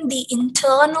reforming the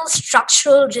internal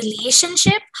structural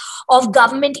relationship of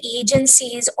government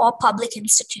agencies or public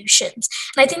institutions.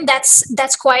 And I think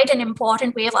that's quite an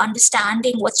important way of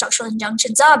understanding what structural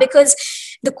injunctions are, because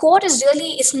the court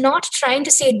is not trying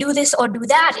to say do this or do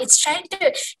that. It's trying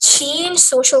to change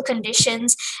social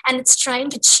conditions, and it's trying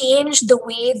to change the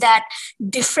way that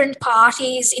different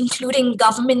parties, including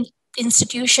government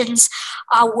institutions,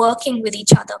 are working with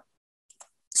each other.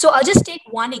 So I'll just take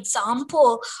one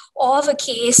example of a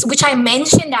case which I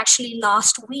mentioned actually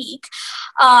last week.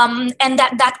 And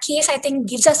that case, I think,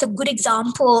 gives us a good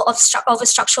example of a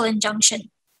structural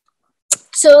injunction.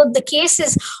 So the case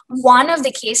is one of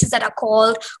the cases that are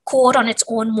called court on its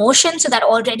own motion. So that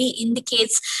already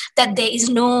indicates that there is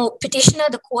no petitioner.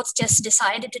 The courts just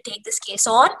decided to take this case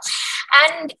on.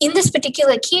 And in this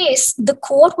particular case, the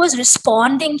court was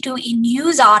responding to a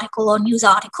news article or news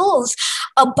articles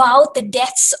about the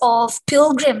deaths of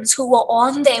pilgrims who were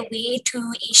on their way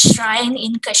to a shrine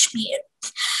in Kashmir.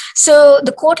 So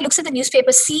the court looks at the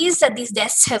newspaper, sees that these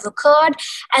deaths have occurred,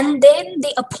 and then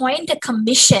they appoint a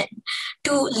commission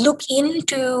to look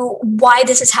into why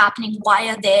this is happening, why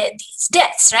are there these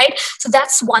deaths, right? So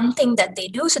that's one thing that they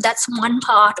do. So that's one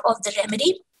part of the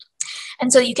remedy.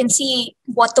 And so you can see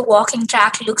what the walking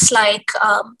track looks like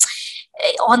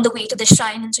on the way to the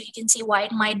shrine. And so you can see why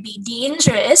it might be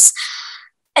dangerous.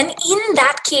 And in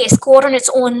that case, court on its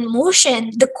own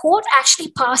motion, the court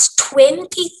actually passed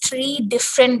 23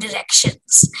 different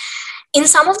directions. In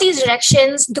some of these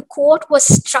directions, the court was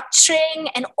structuring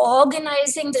and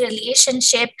organizing the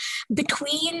relationship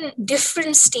between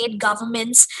different state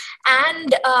governments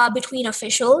and between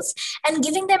officials, and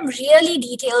giving them really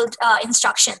detailed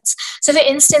instructions. So for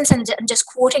instance, and just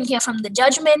quoting here from the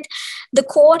judgment, the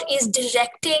court is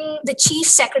directing the chief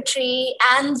secretary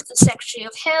and the secretary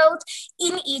of health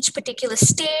in each particular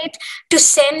state to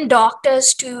send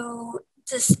doctors to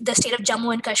the state of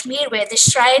Jammu and Kashmir, where the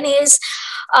shrine is.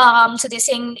 So they're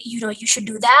saying, you should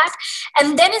do that.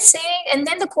 And then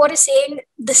the court is saying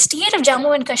the state of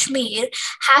Jammu and Kashmir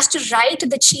has to write to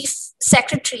the chief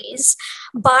secretaries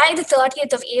by the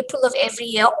 30th of April of every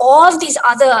year of these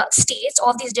other states,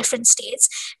 of these different states,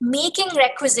 making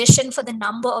requisition for the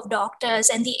number of doctors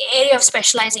and the area of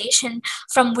specialization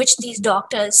from which these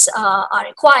doctors are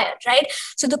required, right?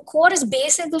 So the court is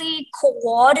basically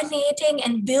coordinating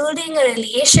and building a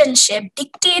relationship,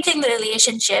 dictating the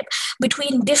relationship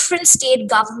between different state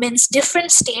governments,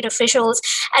 different state officials,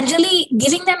 and really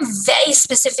giving them very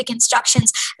specific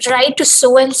instructions, right, to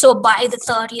so-and-so by the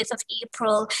 30th of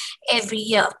April every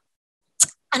year.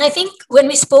 And I think when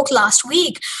we spoke last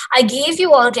week, I gave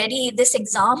you already this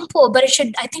example, but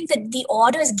I think that the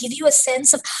orders give you a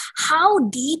sense of how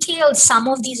detailed some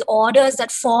of these orders that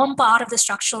form part of the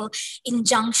structural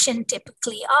injunction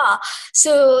typically are.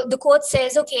 So the court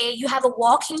says, okay, you have a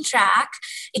walking track,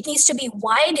 it needs to be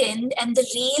widened, and the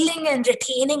railing and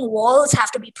retaining walls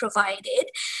have to be provided.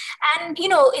 And,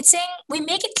 it's saying we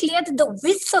make it clear that the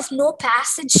width of no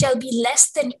passage shall be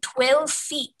less than 12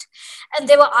 feet. And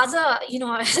there were other,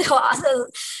 there were other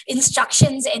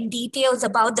instructions and details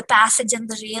about the passage and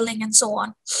the railing and so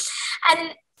on.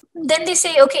 And then they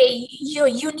say, okay,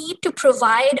 you need to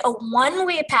provide a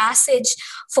one-way passage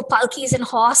for palkis and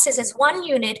horses as one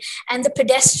unit, and the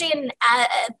pedestrian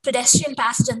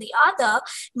passage on the other,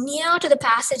 near to the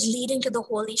passage leading to the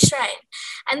holy shrine.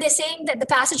 And they're saying that the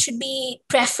passage should be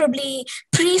preferably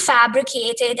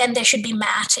prefabricated and there should be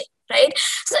matting, right?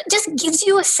 So it just gives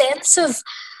you a sense of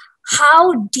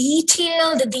how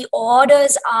detailed the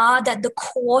orders are that the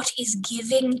court is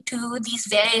giving to these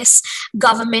various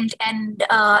government and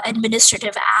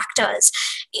administrative actors.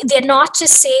 They're not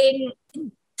just saying,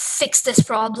 fix this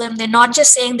problem. They're not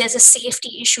just saying there's a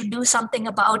safety issue, do something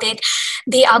about it.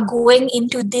 They are going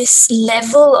into this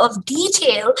level of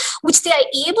detail, which they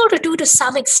are able to do to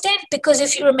some extent, because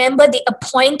if you remember, they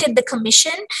appointed the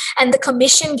commission and the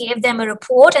commission gave them a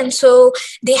report. And so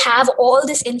they have all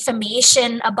this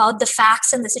information about the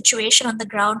facts and the situation on the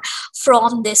ground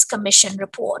from this commission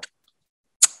report.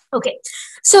 Okay,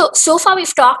 so far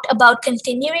we've talked about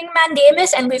continuing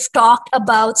mandamus and we've talked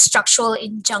about structural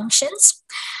injunctions.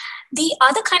 The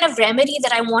other kind of remedy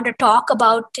that I want to talk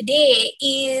about today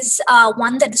is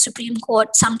one that the Supreme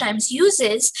Court sometimes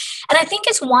uses. And I think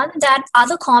it's one that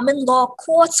other common law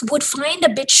courts would find a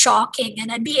bit shocking. And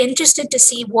I'd be interested to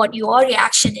see what your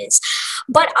reaction is.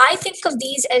 But I think of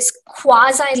these as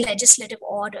quasi-legislative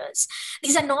orders.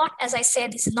 These are not, as I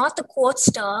said, these are not the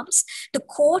court's terms. The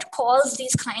court calls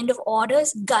these kind of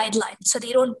orders guidelines. So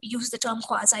they don't use the term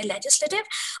quasi-legislative,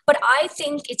 but I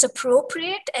think it's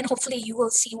appropriate, and hopefully you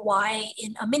will see why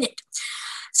in a minute.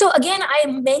 So again, I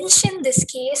mentioned this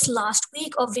case last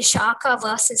week of Vishaka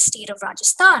versus State of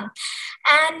Rajasthan.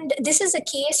 And this is a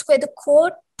case where the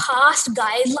court passed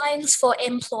guidelines for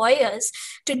employers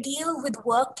to deal with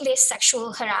workplace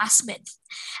sexual harassment.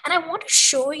 And I want to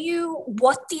show you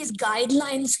what these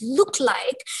guidelines look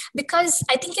like, because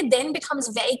I think it then becomes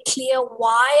very clear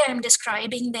why I'm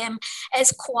describing them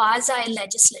as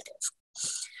quasi-legislative.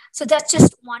 So that's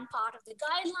just one part of the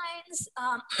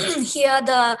guidelines. Here,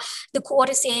 the court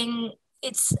is saying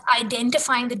it's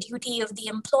identifying the duty of the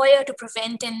employer to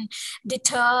prevent and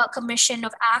deter commission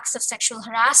of acts of sexual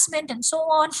harassment and so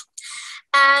on.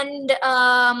 And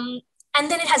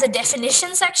then it has a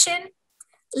definition section.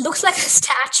 Looks like a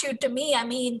statute to me. I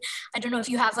mean, I don't know if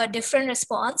you have a different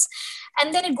response.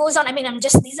 And then it goes on. I mean,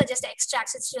 these are just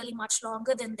extracts. It's really much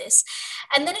longer than this.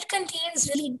 And then it contains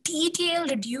really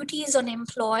detailed duties on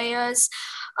employers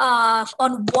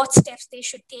on what steps they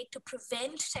should take to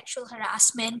prevent sexual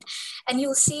harassment. And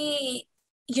you'll see,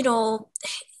 you know,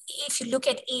 if you look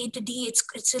at A to D,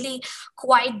 it's really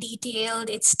quite detailed.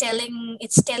 It's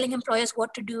telling employers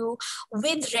what to do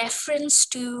with reference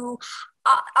to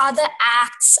other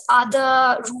acts,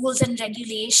 other rules and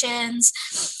regulations.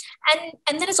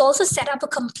 And then it's also set up a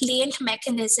complaint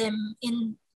mechanism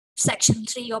in section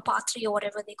 3 or part 3 or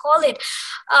whatever they call it.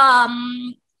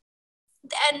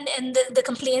 And the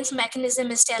complaints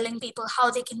mechanism is telling people how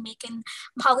they can make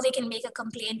a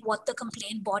complaint, what the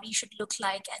complaint body should look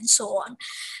like, and so on.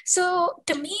 So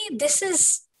to me, this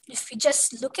is, if you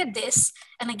just look at this,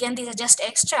 and again, these are just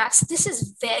extracts, this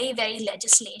is very, very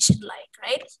legislation-like,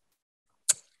 right?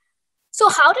 So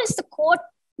how does the court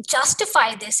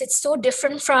justify this? It's so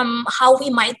different from how we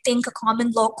might think a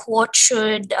common law court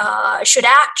should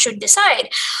decide.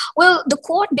 Well, the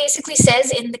court basically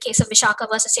says in the case of Vishaka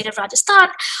versus State of Rajasthan,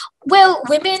 well,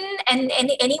 women and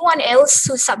anyone else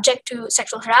who's subject to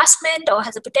sexual harassment or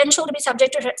has the potential to be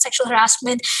subject to sexual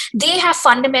harassment, they have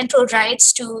fundamental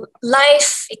rights to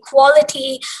life,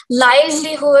 equality,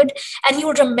 livelihood. And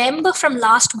you'll remember from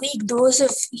last week, those of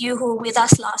you who were with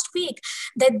us last week,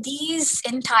 that these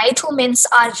entitlements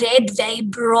are read very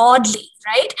broadly,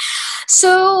 right?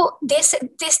 So their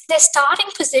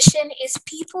starting position is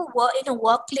people in a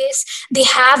workplace, they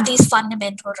have these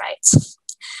fundamental rights.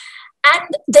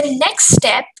 And the next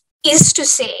step is to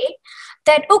say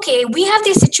that, okay, we have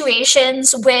these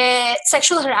situations where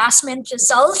sexual harassment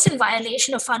results in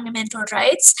violation of fundamental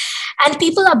rights, and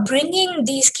people are bringing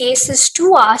these cases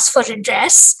to us for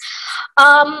redress.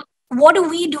 What do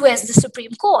we do as the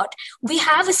Supreme Court? We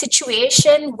have a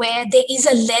situation where there is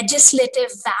a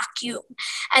legislative vacuum,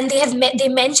 and they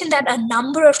mentioned that a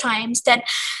number of times that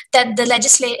the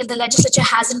legislature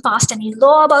hasn't passed any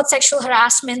law about sexual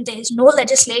harassment. There is no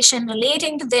legislation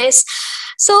relating to this.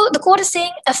 So the court is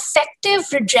saying effective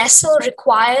redressal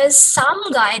requires some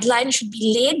guidelines should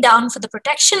be laid down for the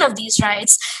protection of these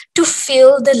rights to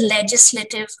fill the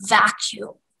legislative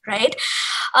vacuum. Right?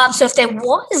 So if there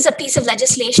was a piece of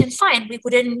legislation, fine, we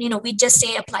wouldn't, we'd just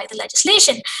say apply the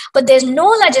legislation, but there's no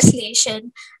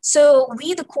legislation. So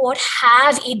we, the court,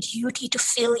 have a duty to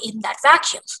fill in that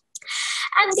vacuum.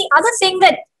 And the other thing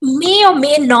that may or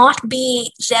may not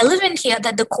be relevant here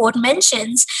that the court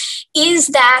mentions is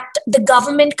that the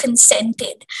government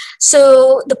consented.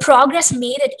 So the progress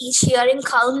made at each hearing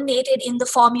culminated in the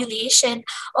formulation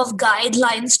of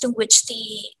guidelines to which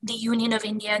the Union of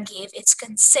India gave its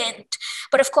consent.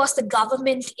 But of course, the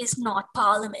government is not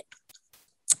Parliament.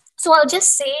 So I'll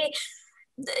just say,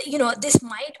 this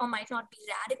might or might not be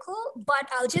radical, but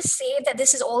I'll just say that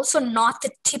this is also not the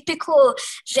typical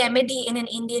remedy in an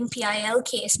Indian PIL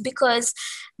case, because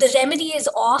the remedy is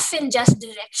often just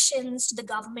directions to the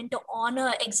government to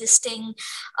honor existing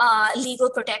legal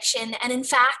protection. And in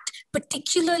fact,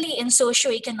 particularly in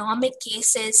socioeconomic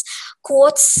cases,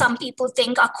 courts, some people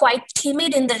think, are quite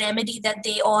timid in the remedy that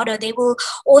they order. They will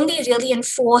only really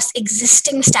enforce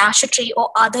existing statutory or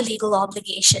other legal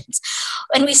obligations.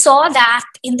 And we saw that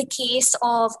in the case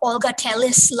of Olga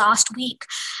Tellis last week,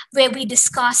 where we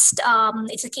discussed,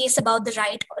 it's a case about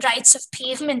the rights of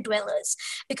pavement dwellers,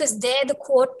 because there the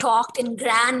court talked in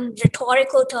grand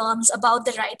rhetorical terms about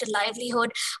the right to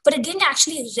livelihood, but it didn't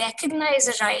actually recognize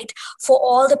a right for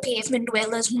all the pavement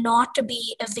dwellers not to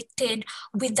be evicted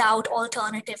without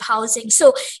alternative housing.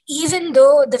 So even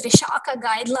though the Vishaka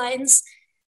guidelines,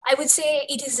 I would say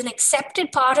it is an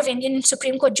accepted part of Indian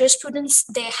Supreme Court jurisprudence,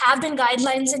 there have been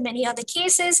guidelines in many other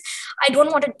cases. I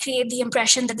don't want to create the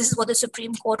impression that this is what the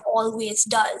Supreme Court always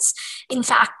does. In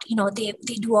fact, they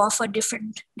do offer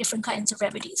different kinds of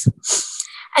remedies.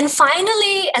 And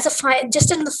finally, just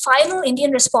in the final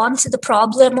Indian response to the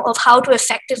problem of how to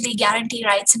effectively guarantee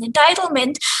rights and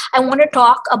entitlement, I want to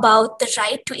talk about the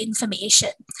right to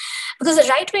information. Because the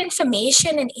right to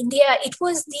information in India,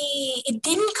 it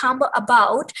didn't come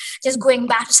about, just going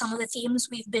back to some of the themes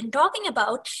we've been talking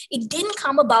about, it didn't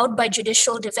come about by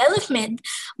judicial development,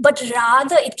 but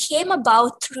rather it came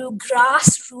about through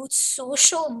grassroots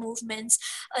social movements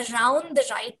around the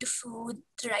right to food,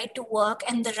 the right to work,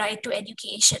 and the right to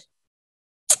education.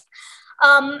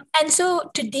 And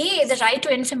so today, the Right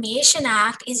to Information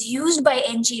Act is used by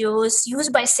NGOs,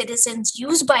 used by citizens,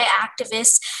 used by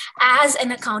activists as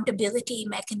an accountability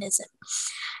mechanism.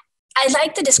 I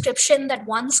like the description that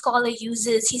one scholar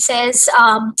uses. He says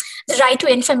the right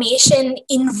to information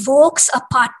invokes a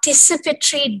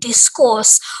participatory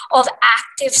discourse of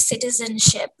active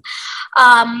citizenship.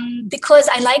 Because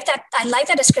I like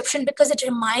that description because it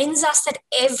reminds us that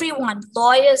everyone,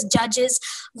 lawyers, judges,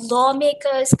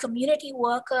 lawmakers, community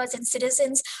workers, and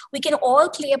citizens, we can all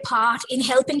play a part in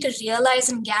helping to realize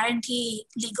and guarantee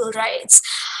legal rights.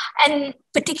 And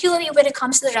particularly when it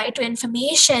comes to the right to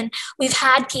information, we've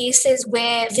had cases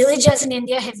where villages in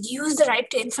India have used the Right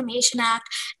to Information Act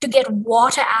to get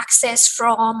water access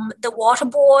from the water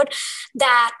board.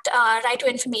 That right to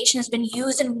information has been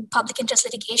used in public interest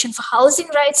litigation for housing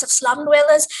rights of slum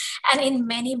dwellers and in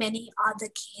many, many other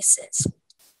cases.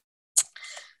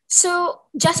 So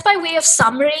just by way of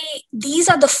summary, these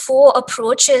are the 4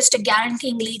 approaches to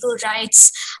guaranteeing legal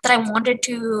rights that I wanted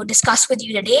to discuss with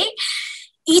you today.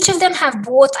 Each of them have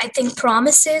both, I think,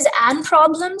 promises and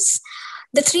problems.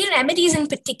 The 3 remedies in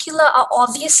particular are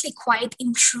obviously quite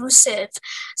intrusive.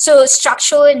 So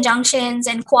structural injunctions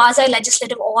and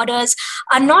quasi-legislative orders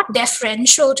are not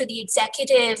deferential to the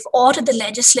executive or to the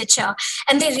legislature,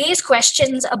 and they raise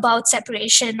questions about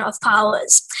separation of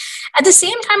powers. At the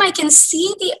same time, I can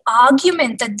see the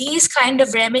argument that these kind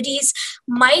of remedies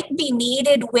might be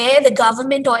needed where the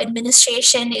government or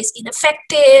administration is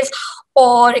ineffective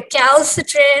or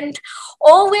recalcitrant,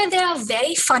 or where there are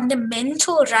very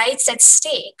fundamental rights at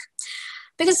stake.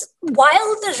 Because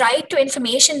while the right to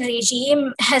information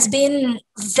regime has been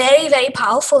very, very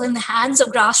powerful in the hands of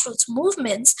grassroots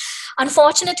movements,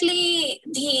 unfortunately,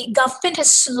 the government has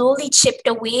slowly chipped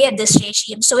away at this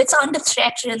regime. So it's under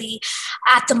threat really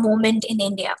at the moment in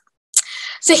India.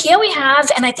 So here we have,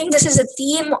 and I think this is a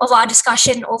theme of our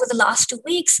discussion over the last 2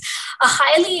 weeks, a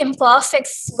highly imperfect,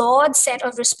 flawed set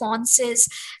of responses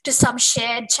to some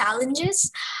shared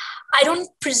challenges. I don't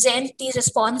present these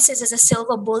responses as a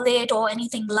silver bullet or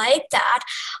anything like that,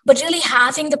 but really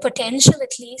having the potential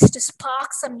at least to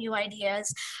spark some new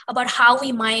ideas about how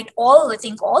we might all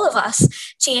of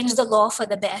us, change the law for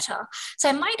the better. So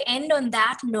I might end on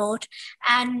that note,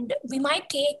 and we might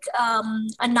take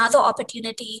another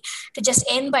opportunity to just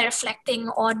end by reflecting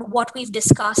on what we've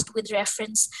discussed with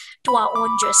reference to our own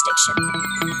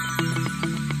jurisdiction.